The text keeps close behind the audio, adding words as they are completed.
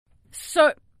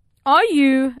So, are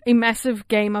you a massive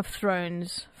Game of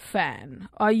Thrones fan?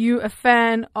 Are you a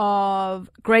fan of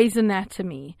Grey's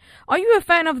Anatomy? Are you a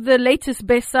fan of the latest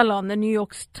bestseller on the New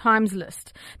York Times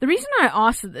list? The reason I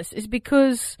ask this is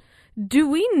because do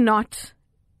we not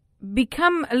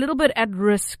become a little bit at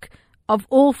risk of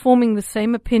all forming the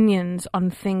same opinions on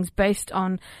things based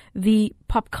on the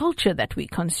pop culture that we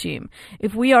consume?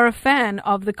 If we are a fan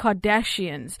of the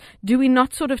Kardashians, do we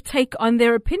not sort of take on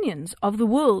their opinions of the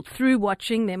world through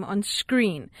watching them on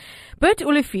screen? Bert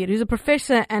Olivier, who's a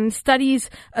professor and studies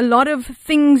a lot of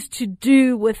things to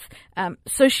do with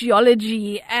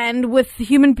sociology and with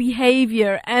human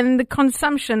behavior and the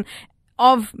consumption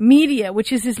of media,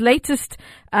 which is his latest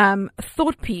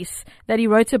thought piece that he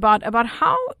wrote about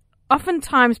how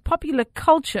oftentimes popular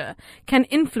culture can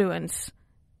influence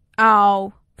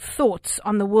our thoughts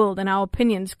on the world and our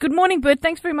opinions. Good morning, Bert.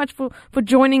 Thanks very much for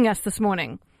joining us this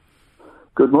morning.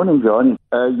 Good morning, John.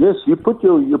 Yes, you put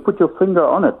your finger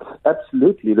on it.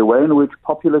 Absolutely. The way in which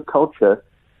popular culture,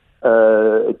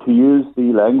 to use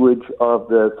the language of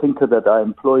the thinker that I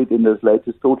employed in this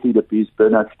latest thought leader piece,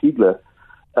 Bernhard Stiegler,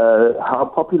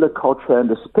 how popular culture, and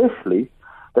especially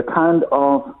the kind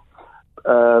of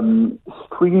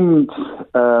streamed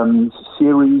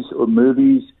series or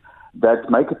movies that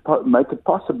make it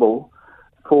possible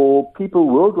for people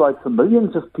worldwide, for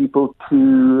millions of people,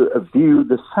 to view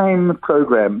the same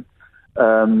program,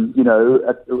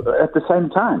 at the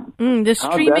same time. The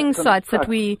streaming sites that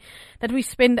we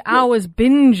spend hours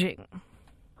binging.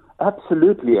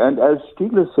 Absolutely, and as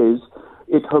Stiegler says,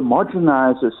 it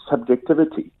homogenizes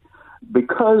subjectivity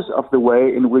because of the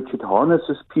way in which it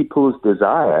harnesses people's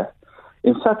desire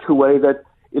in such a way that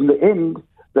in the end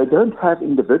they don't have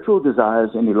individual desires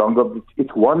any longer.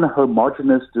 It's one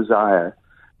homogeneous desire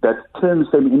that turns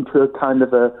them into a kind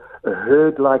of a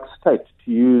herd-like state,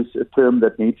 to use a term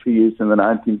that Nietzsche used in the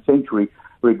 19th century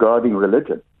regarding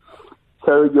religion.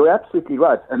 So you're absolutely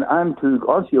right. And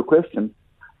to answer your question,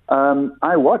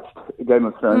 I watched Game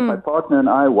of Thrones. My partner and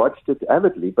I watched it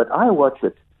avidly, but I watch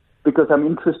it because I'm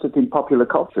interested in popular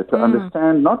culture, to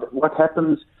understand not what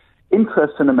happens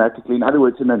intra-cinematically, in other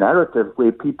words, in a narrative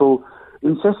where people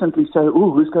incessantly say,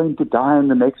 "Oh, who's going to die in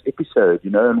the next episode,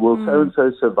 and will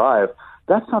so-and-so survive?"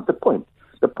 That's not the point.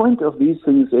 The point of these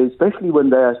things is, especially when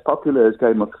they're as popular as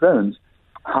Game of Thrones,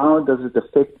 how does it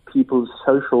affect people's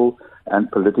social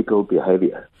and political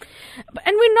behavior?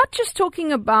 And we're not just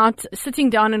talking about sitting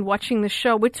down and watching the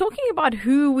show. We're talking about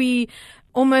who we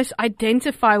almost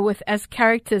identify with as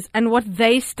characters and what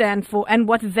they stand for and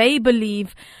what they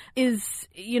believe is,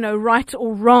 right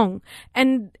or wrong.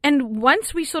 And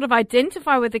once we sort of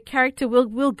identify with a character,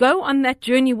 we'll go on that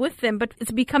journey with them, but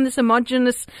it's become this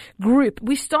homogenous group.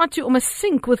 We start to almost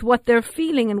sync with what they're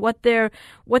feeling and what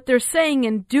they're saying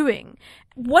and doing.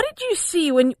 What did you see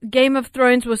when Game of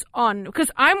Thrones was on?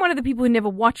 Because I'm one of the people who never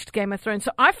watched Game of Thrones,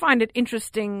 so I find it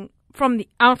interesting from the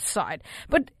outside.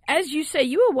 But as you say,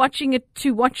 you were watching it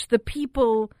to watch the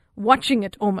people watching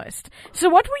it almost. So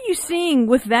what were you seeing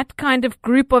with that kind of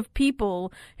group of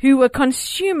people who were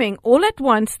consuming all at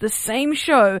once the same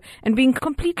show and being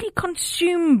completely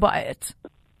consumed by it?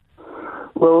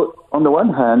 Well, on the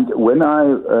one hand, when I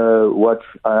watch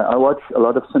a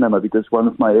lot of cinema because one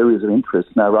of my areas of interest,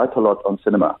 and I write a lot on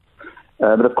cinema.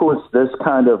 But of course, this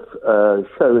kind of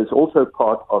show is also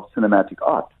part of cinematic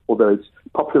art, although it's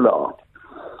popular art.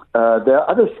 There are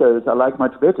other shows I like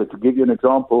much better. To give you an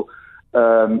example,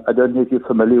 I don't know if you're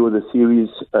familiar with the series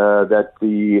that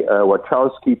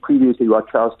the previously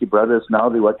Wachowski brothers, now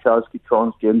the Wachowski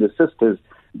transgender sisters,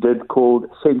 did, called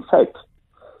Sense8.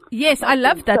 Yes, I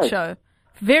love that show.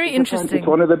 Very interesting.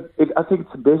 It's I think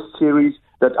it's the best series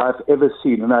that I've ever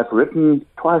seen, and I've written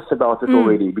twice about it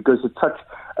already, because it's such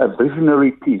a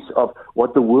visionary piece of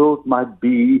what the world might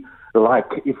be like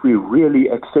if we really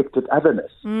accepted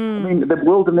otherness. I mean, the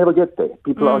world will never get there.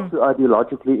 People are too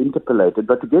ideologically interpolated.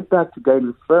 But to get back to Game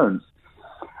of Thrones,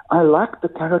 I like the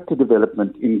character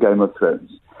development in Game of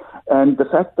Thrones, and the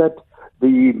fact that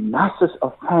the masses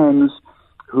of fans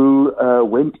who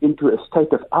went into a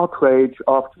state of outrage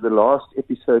after the last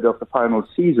episode of the final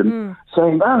season,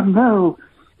 saying, "Oh no,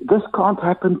 this can't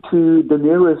happen to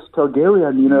Daenerys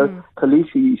Targaryen,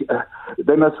 Khaleesi."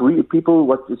 They must people,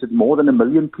 more than 1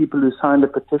 million people who signed a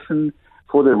petition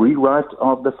for the rewrite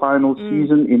of the final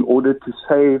season in order to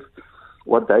save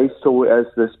what they saw as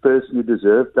this person who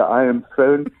deserved the Iron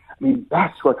Throne. I mean,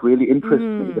 that's what really interests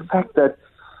me. The fact that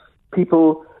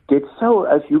people get so,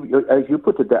 as you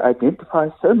put it, they identify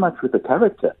so much with the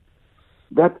character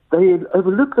that they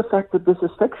overlook the fact that this is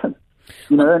fiction.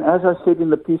 And as I said in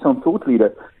the piece on Thought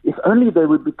Leader, if only they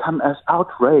would become as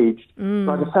outraged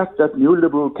by the fact that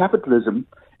neoliberal capitalism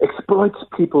exploits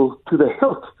people to the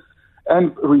hilt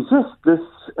and resist this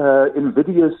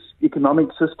invidious economic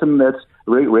system that's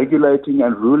regulating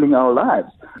and ruling our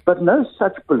lives. But no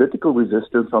such political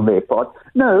resistance on their part.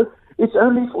 No, it's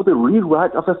only for the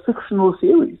rewrite of a fictional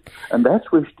series. And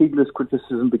that's where Stiegler's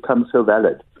criticism becomes so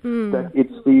valid. That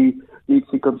it's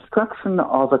the construction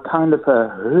of a kind of a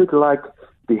herd-like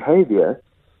behavior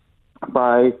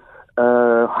by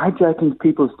hijacking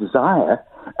people's desire.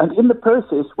 And in the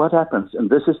process, what happens, and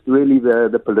this is really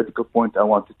the political point I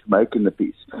wanted to make in the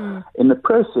piece, in the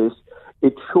process,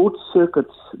 it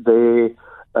short-circuits their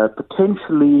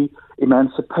potentially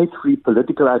emancipatory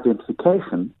political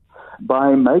identification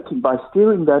by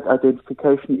steering that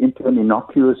identification into an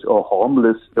innocuous or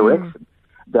harmless direction,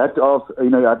 that of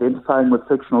identifying with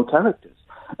fictional characters.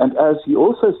 And as he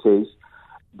also says,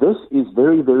 this is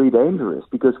very, very dangerous,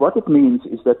 because what it means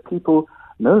is that people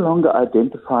no longer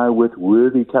identify with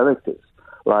worthy characters,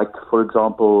 like, for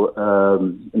example,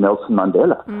 Nelson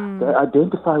Mandela. They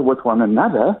identify with one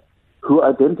another who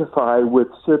identify with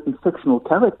certain fictional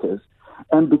characters,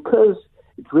 and because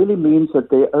it really means that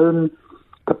their own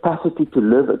capacity to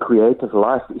live a creative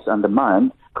life is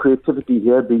undermined, creativity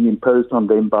here being imposed on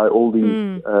them by all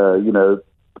these,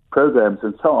 programs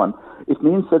and so on, it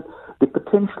means that the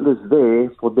potential is there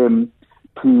for them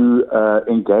to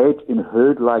engage in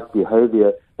herd-like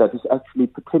behavior that is actually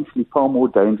potentially far more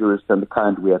dangerous than the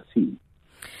kind we have seen.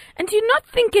 And do you not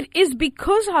think it is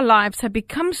because our lives have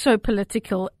become so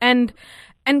political and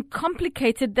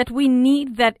complicated that we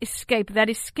need that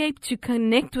escape to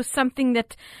connect with something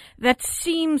that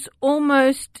seems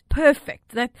almost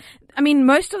perfect?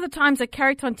 Most of the times a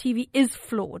character on TV is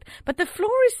flawed, but the flaw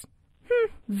is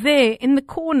there in the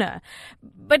corner.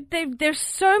 But there's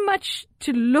so much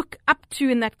to look up to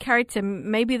in that character.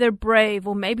 Maybe they're brave,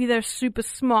 or maybe they're super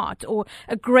smart, or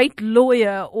a great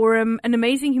lawyer, or an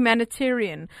amazing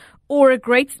humanitarian, or a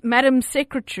great Madam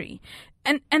Secretary.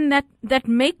 And that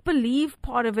make-believe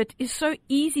part of it is so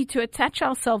easy to attach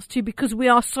ourselves to because we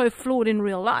are so flawed in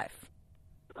real life.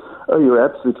 Oh, you're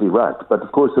absolutely right. But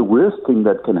of course, the worst thing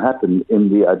that can happen in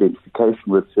the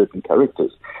identification with certain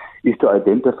characters is to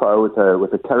identify with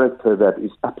a character that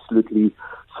is absolutely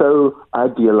so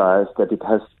idealized that it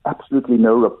has absolutely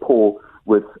no rapport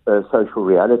with social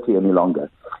reality any longer.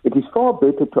 It is far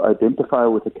better to identify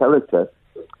with a character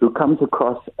who comes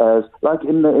across as, like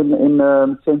in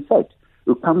Sense8,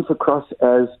 who comes across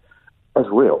as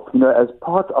real, as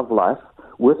part of life,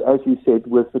 with, as you said,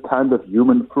 with the kind of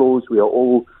human flaws we are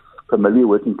all familiar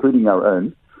with, including our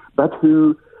own, but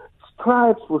who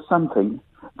strives for something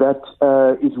that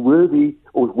is worthy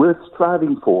or worth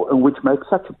striving for, and which makes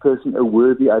such a person a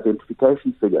worthy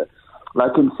identification figure.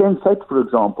 Like in Sense8, for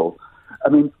example,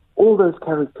 all those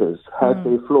characters had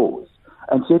their flaws,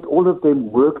 and yet all of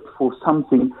them worked for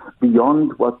something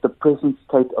beyond what the present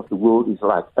state of the world is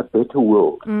like, a better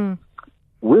world,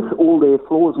 with all their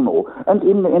flaws and all. And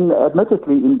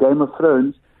admittedly, in Game of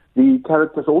Thrones, the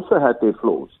characters also had their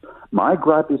flaws. My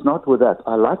gripe is not with that.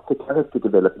 I like the character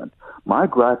development. My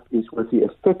gripe is with the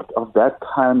effect of that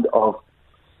kind of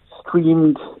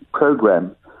streamed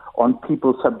program on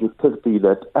people's subjectivity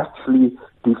that actually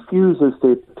diffuses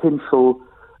their potential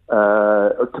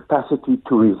capacity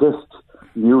to resist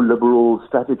neoliberal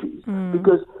strategies.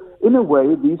 Because in a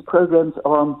way, these programs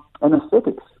are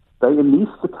anesthetics. They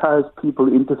anesthetize people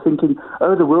into thinking,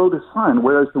 oh, the world is fine,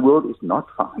 whereas the world is not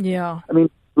fine. Yeah.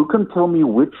 Who can tell me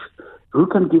who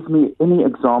can give me any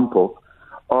example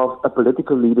of a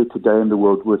political leader today in the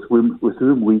world with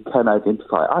whom we can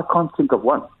identify? I can't think of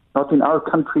one, not in our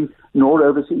country nor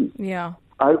overseas. Yeah.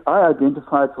 I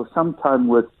identified for some time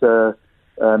with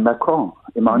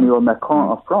Emmanuel Macron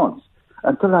of France,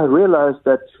 until I realized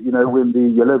that, when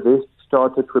the Yellow Vests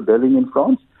started rebelling in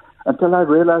France, until I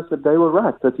realized that they were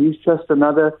right, that he's just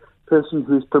another person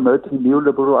who's promoting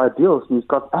neoliberal ideals, and he's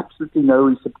got absolutely no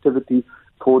receptivity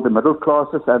for the middle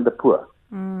classes and the poor.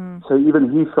 So even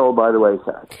he fell by the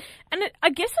wayside. And I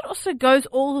guess it also goes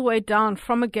all the way down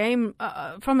from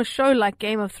a show like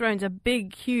Game of Thrones, a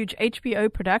big, huge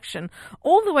HBO production,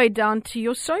 all the way down to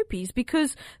your soapies,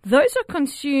 because those are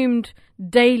consumed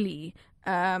daily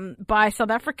by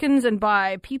South Africans and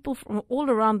by people from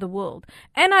all around the world.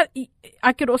 And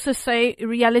I could also say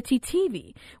reality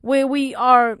TV, where we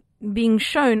are being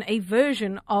shown a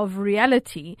version of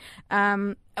reality,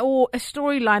 or a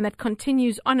storyline that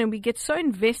continues on, and we get so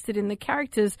invested in the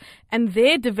characters and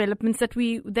their developments that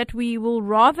we will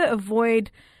rather avoid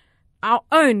our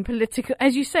own political,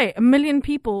 as you say, 1 million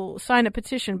people sign a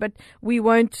petition, but we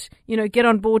won't, get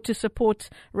on board to support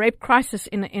rape crisis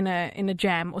in a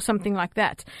jam or something like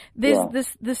that. There's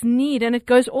this need, and it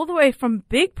goes all the way from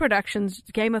big productions,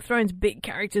 Game of Thrones, big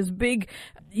characters, big,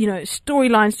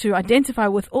 storylines to identify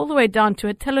with, all the way down to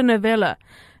a telenovela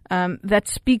that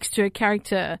speaks to a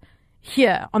character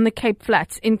here on the Cape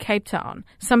Flats in Cape Town,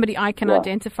 somebody I can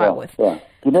identify with. Yeah.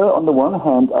 On the one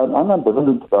hand, I'm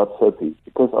ambivalent about soapies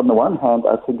because on the one hand,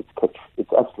 I think it's kitsch. It's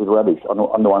absolute rubbish on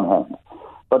the one hand.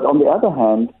 But on the other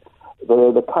hand,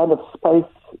 the kind of space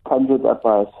conjured up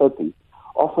by a soapie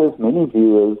offers many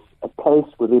viewers a place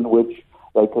within which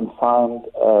they can find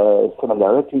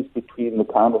similarities between the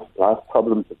kind of life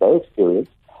problems that they experience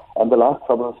and the life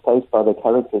problems faced by the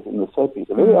characters in the soapies.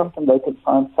 And very often they can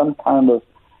find some kind of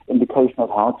indication of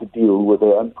how to deal with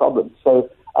their own problems. So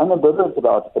I'm ambivalent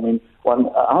about it. I mean,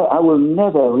 I will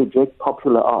never reject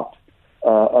popular art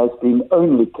as being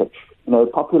only kitsch.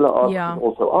 Popular art is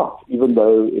also art, even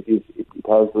though it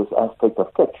has this aspect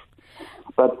of kitsch.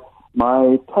 But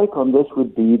my take on this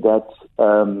would be that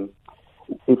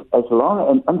if as long,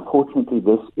 and unfortunately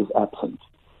this is absent,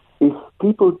 if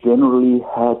people generally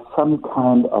had some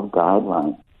kind of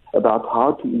guideline about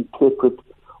how to interpret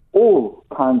all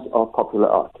kinds of popular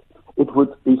art, it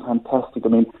would be fantastic. I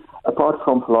mean, apart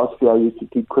from philosophy, I used to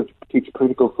teach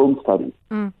critical film studies.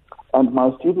 And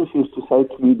my students used to say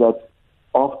to me that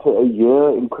after a year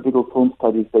in critical film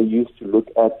studies, they used to look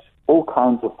at all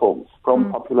kinds of films,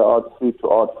 from popular art through to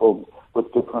art films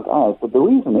with different eyes. But the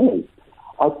reason is,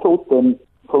 I taught them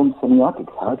film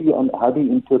semiotics. How do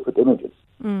you interpret images?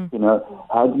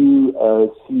 How do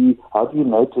you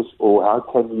notice, or how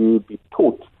can you be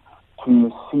taught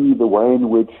to see the way in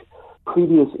which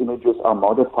previous images are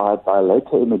modified by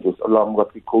later images along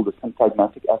what we call the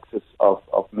syntagmatic axis of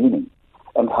meaning,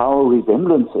 and how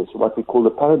resemblances, what we call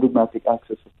the paradigmatic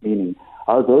axis of meaning,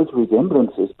 how those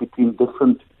resemblances between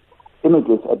different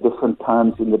images at different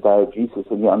times in the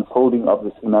diegesis, in the unfolding of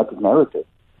the cinematic narrative,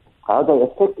 how they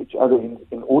affect each other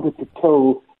in order to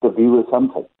tell the viewer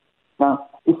something. Now,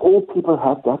 if all people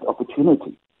had that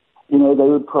opportunity, they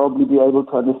would probably be able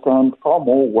to understand far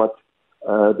more what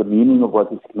the meaning of what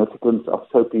the significance of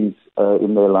soapies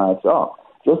in their lives are.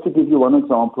 Just to give you one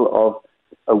example of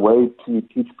a way to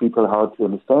teach people how to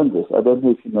understand this, I don't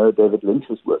know if you know David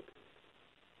Lynch's work.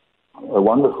 A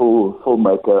wonderful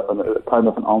filmmaker, kind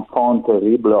of an enfant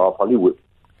terrible of Hollywood.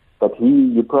 But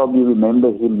you probably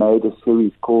remember he made a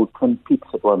series called Twin Peaks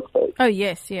at one stage. Oh,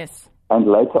 yes. And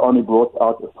later on he brought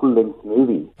out a full-length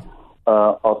movie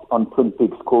on Twin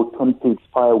Peaks called Twin Peaks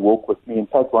Fire Walk With Me. In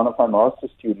fact, one of my master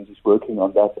students is working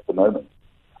on that at the moment,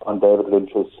 on David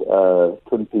Lynch's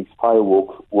Twin Peaks Fire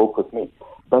Walk With Me.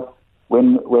 But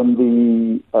when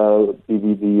the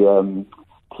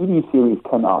TV series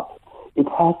came out, it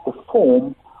had the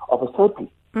form of a soapie.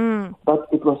 But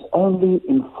it was only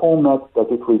in format that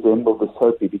it resembled the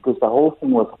soapie, because the whole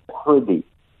thing was a parody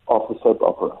of the soap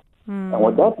opera. And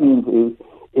what that means is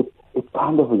it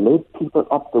kind of led people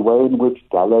up the way in which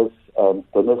Dallas and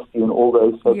Dynasty and all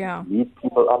those soaps lead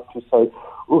people up to say,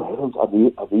 oh heavens,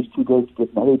 are these two going to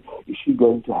get married? Is she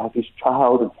going to have his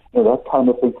child? And that kind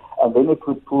of thing. And then it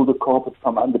would pull the carpet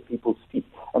from under people's feet.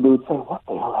 And they would say, what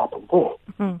the hell happened there?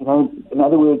 In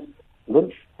other words,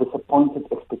 Lynch disappointed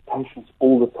expectations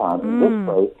all the time. In this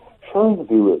way, showing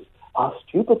viewers how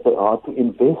stupid they are to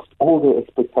invest all their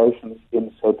expectations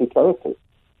in soapy characters.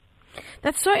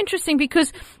 That's so interesting,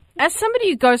 because as somebody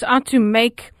who goes out to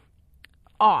make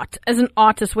art, as an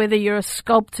artist, whether you're a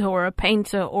sculptor or a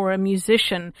painter or a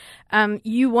musician,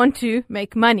 you want to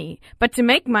make money. But to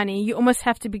make money, you almost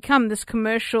have to become this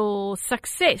commercial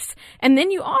success. And then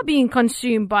you are being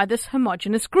consumed by this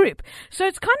homogenous group. So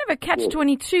it's kind of a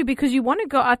catch-22, because you want to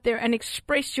go out there and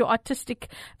express your artistic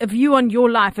view on your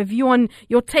life, a view on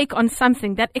your take on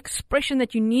something, that expression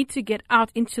that you need to get out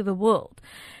into the world.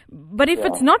 But if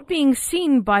it's not being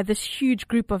seen by this huge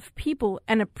group of people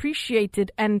and appreciated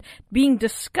and being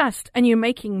discussed, and you're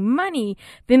making money,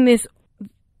 then do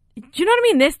you know what I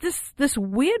mean? There's this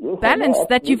weird balance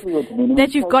that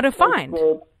you've got to find.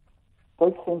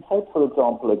 Take Sense8, for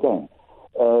example, again.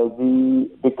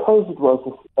 Because it was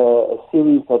a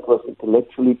series that was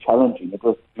intellectually challenging. It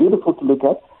was beautiful to look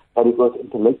at, but it was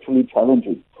intellectually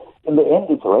challenging. In the end,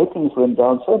 its ratings went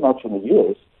down so much in the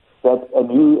US that a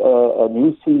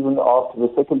new season after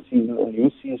the second season, a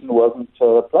new season wasn't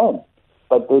planned.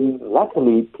 But then,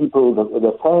 luckily, people,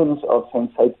 the fans of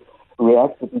Sense8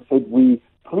 reacted and said,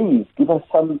 please give us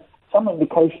some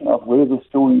indication of where the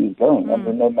story is going. And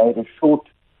then they made a short,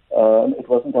 it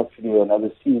wasn't actually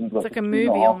another season, it was like a movie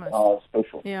almost. Hour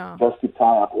special, just to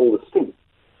tie up all the strings.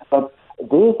 But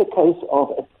there's a case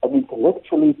of an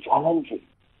intellectually challenging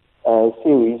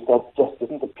series that just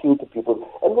didn't appeal to people.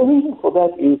 And the reason for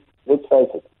that is, let's face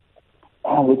it,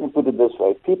 let me put it this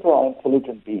way, people are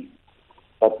intelligent beings,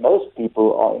 but most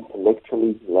people are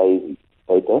intellectually lazy.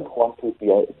 They don't want to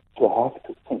have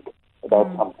to think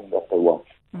about something that they watch.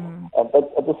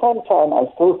 But at the same time, I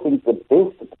still think the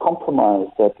best compromise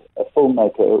that a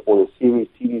filmmaker or a TV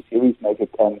series maker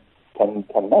can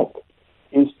make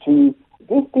is to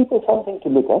give people something to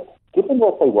look at, give them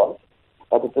what they want,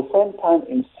 but at the same time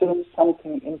insert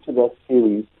something into that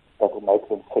series that will make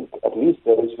them think, at least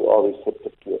those who are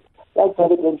receptive to it. Like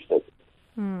David Lynch did.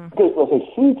 Because it was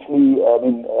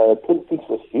Twin Peaks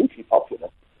was hugely popular,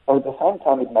 but at the same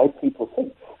time it made people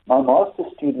think. My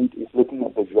master's student is looking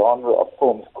at the genre of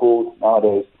films called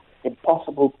nowadays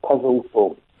impossible puzzle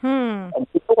films. And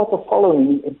people what the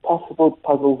following impossible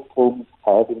puzzle films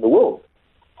have in the world.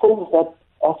 Films that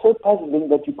are so puzzling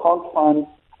that you can't find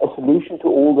a solution to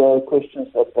all the questions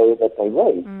that they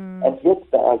raise, and yet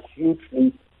they are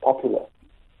hugely popular.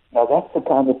 Now that's the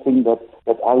kind of thing that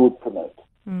I would promote.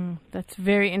 That's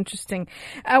very interesting.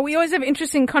 We always have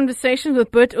interesting conversations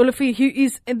with Bert Ulifi, who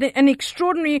is an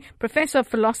extraordinary professor of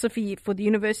philosophy for the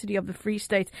University of the Free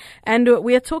State. And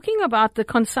we are talking about the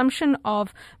consumption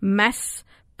of mass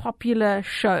popular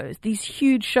shows, these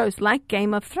huge shows like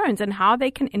Game of Thrones, and how they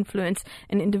can influence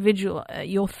an individual,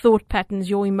 your thought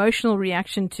patterns, your emotional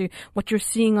reaction to what you're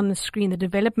seeing on the screen, the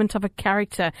development of a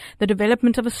character, the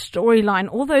development of a storyline,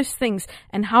 all those things,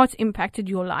 and how it's impacted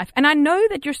your life. And I know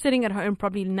that you're sitting at home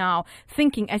probably now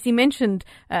thinking, as he mentioned,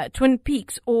 Twin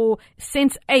Peaks or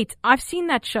Sense8. I've seen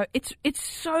that show. It's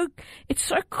so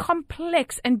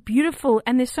complex and beautiful,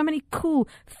 and there's so many cool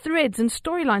threads and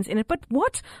storylines in it. But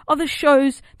what are the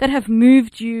shows that have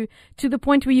moved you to the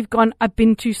point where you've gone, I've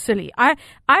been too silly?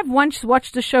 I've once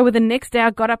watched a show where the next day I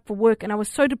got up for work and I was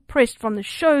so depressed from the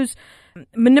show's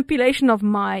manipulation of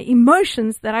my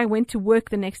emotions that I went to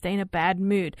work the next day in a bad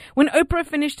mood. When Oprah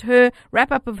finished her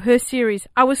wrap-up of her series,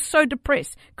 I was so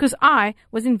depressed because I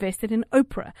was invested in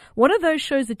Oprah. What are those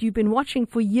shows that you've been watching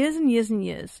for years and years and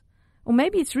years? Or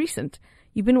maybe it's recent.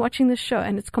 You've been watching this show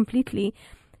and it's completely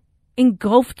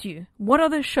engulfed you. What are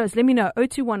those shows? Let me know.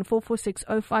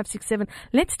 021-446-0567.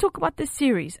 Let's talk about this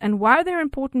series and why they're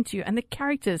important to you and the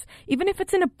characters, even if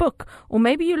it's in a book, or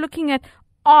maybe you're looking at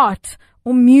art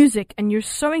or music and you're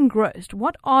so engrossed.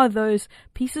 What are those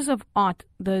pieces of art,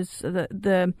 those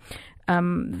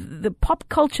the pop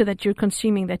culture that you're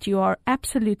consuming that you are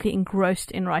absolutely engrossed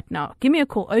in right now? Give me a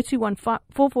call,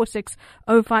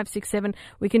 021-446-0567.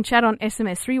 We can chat on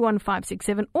SMS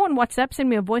 31567 or on WhatsApp. Send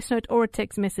me a voice note or a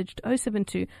text message to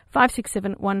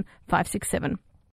 072-567-1567.